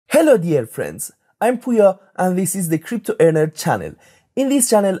Hello dear friends, I'm Puya and this is the Crypto Earner channel. In this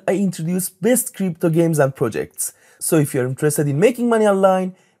channel I introduce best crypto games and projects. So if you're interested in making money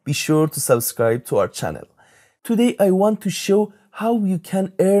online, be sure to subscribe to our channel. Today I want to show how you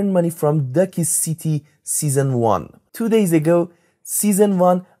can earn money from Ducky City Season 1. 2 days ago, Season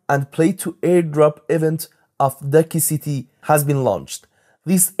 1 and Play to Airdrop event of Ducky City has been launched.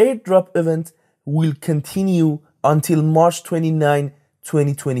 This airdrop event will continue until March 29,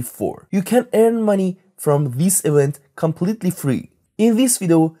 2024. You can earn money from this event completely free. In this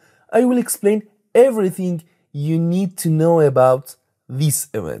video, I will explain everything you need to know about this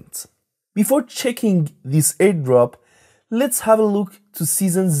event. Before checking this airdrop, let's have a look to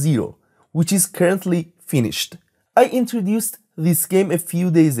Season 0, which is currently finished. I introduced this game a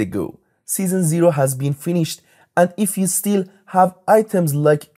few days ago. Season 0 has been finished, and if you still have items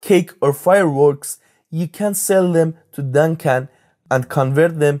like cake or fireworks, you can sell them to Duncan and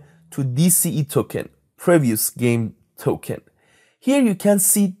convert them to DCE token, previous game token. Here you can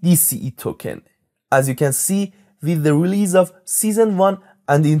see DCE token. As you can see, with the release of Season 1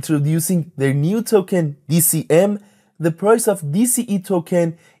 and introducing their new token DCM, the price of DCE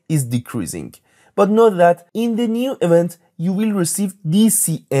token is decreasing. But note that in the new event, you will receive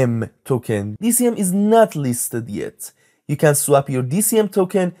DCM token. DCM is not listed yet. You can swap your DCM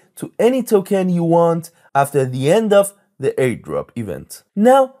token to any token you want after the end of the airdrop event.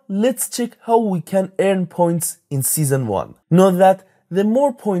 Now let's check how we can earn points in Season 1. Note that the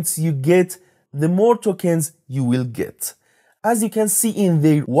more points you get, the more tokens you will get. As you can see in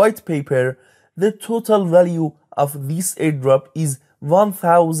their white paper, the total value of this airdrop is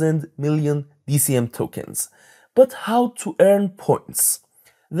 1000 million DCM tokens. But how to earn points?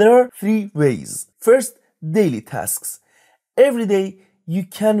 There are 3 ways. First, daily tasks. Every day you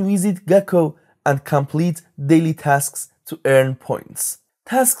can visit Gecko and complete daily tasks to earn points.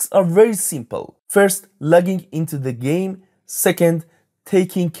 Tasks are very simple. First, logging into the game. Second,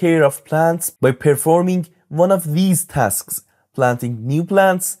 taking care of plants by performing one of these tasks: planting new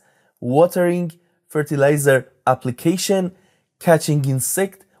plants, watering, fertilizer application, catching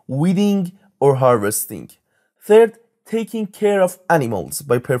insect, weeding, or harvesting. Third, taking care of animals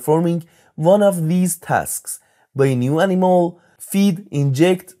by performing one of these tasks: buy a new animal, feed,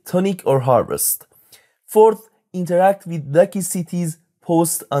 inject, tonic, or harvest. Fourth, interact with Ducky City's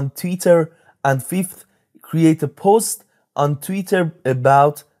post on Twitter. And fifth, create a post on Twitter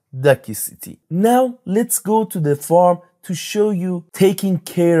about Ducky City. Now let's go to the farm to show you taking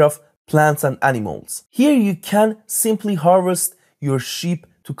care of plants and animals. Here you can simply harvest your sheep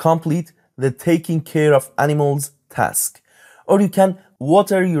to complete the taking care of animals task, or you can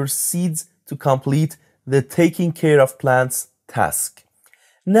water your seeds to complete the taking care of plants task.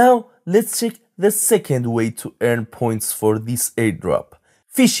 Now let's check the second way to earn points for this airdrop: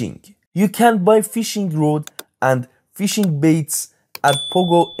 fishing. You can buy fishing rod and fishing baits at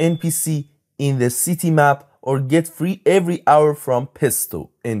Pogo NPC in the city map, or get free every hour from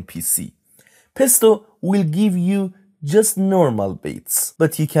Pesto NPC. Pesto will give you just normal baits,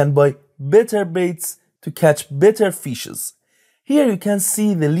 but you can buy better baits to catch better fishes. Here you can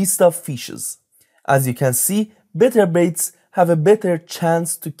see the list of fishes. As you can see, better baits have a better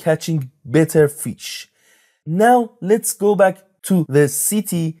chance to catching better fish. Now let's go back to the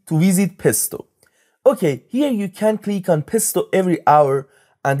city to visit Pesto. Okay, here you can click on Pesto every hour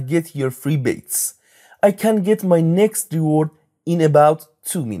and get your free baits. I can get my next reward in about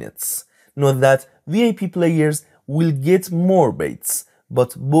 2 minutes. Note that VIP players will get more baits,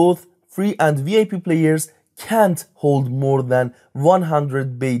 but both free and VIP players can't hold more than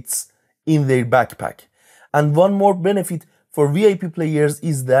 100 baits in their backpack. And one more benefit for VIP players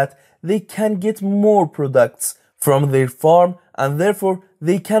is that they can get more products from their farm, and therefore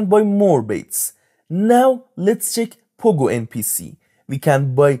they can buy more baits. Now let's check Pogo NPC. We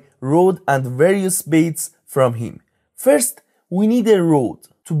can buy rod and various baits from him. First, we need a rod.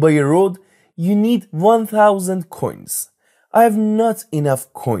 To buy a rod, you need 1000 coins. I have not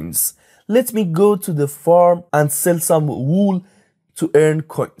enough coins. Let me go to the farm and sell some wool to earn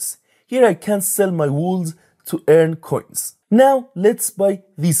coins. Here I can sell my wools to earn coins. Now let's buy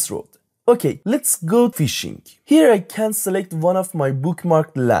this rod. Okay, let's go fishing. Here I can select one of my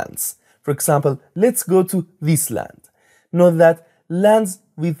bookmarked lands. For example, let's go to this land. Note that lands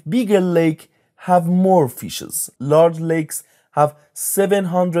with bigger lake have more fishes. Large lakes have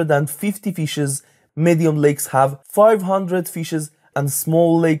 750 fishes, medium lakes have 500 fishes, and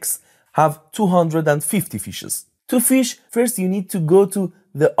small lakes have 250 fishes. To fish, first you need to go to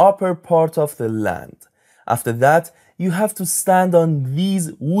the upper part of the land. After that, you have to stand on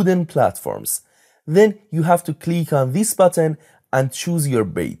these wooden platforms. Then you have to click on this button and choose your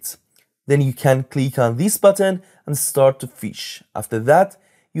bait. Then you can click on this button and start to fish. After that,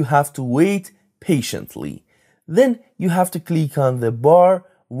 you have to wait patiently. Then you have to click on the bar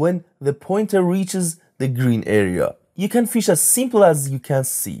when the pointer reaches the green area. You can fish as simple as you can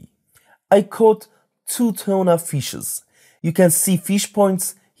see. I caught 2 tuna fishes. You can see fish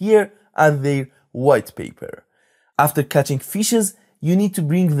points here at their white paper. After catching fishes, you need to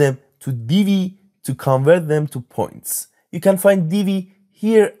bring them to Divi to convert them to points. You can find Divi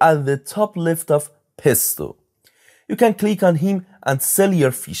here at the top left of Pesto. You can click on him and sell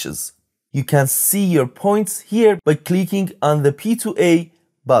your fishes. You can see your points here by clicking on the P2A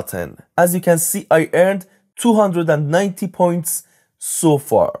button. As you can see, I earned 290 points so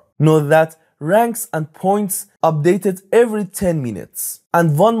far. Note that ranks and points updated every 10 minutes.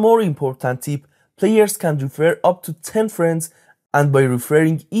 And one more important tip, players can refer up to 10 friends, and by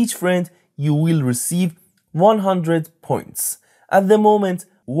referring each friend, you will receive 100 points. At the moment,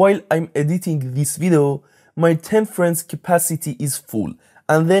 while I'm editing this video, my 10 friends capacity is full,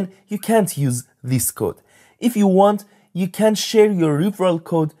 and then you can't use this code. If you want, you can share your referral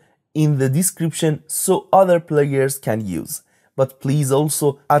code in the description so other players can use. But please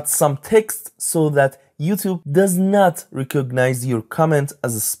also add some text so that YouTube does not recognize your comment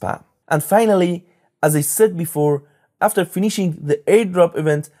as a spam. And finally, as I said before, after finishing the airdrop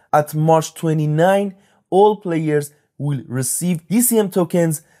event at March 29, all players will receive DCM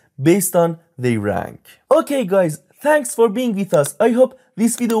tokens based on their rank. Okay guys, thanks for being with us. I hope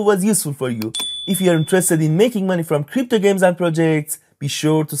this video was useful for you. If you are interested in making money from crypto games and projects, be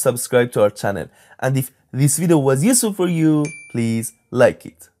sure to subscribe to our channel. And if this video was useful for you, please like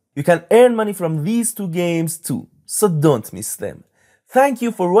it. You can earn money from these 2 games too, so don't miss them. Thank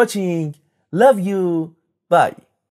you for watching. Love you. Bye.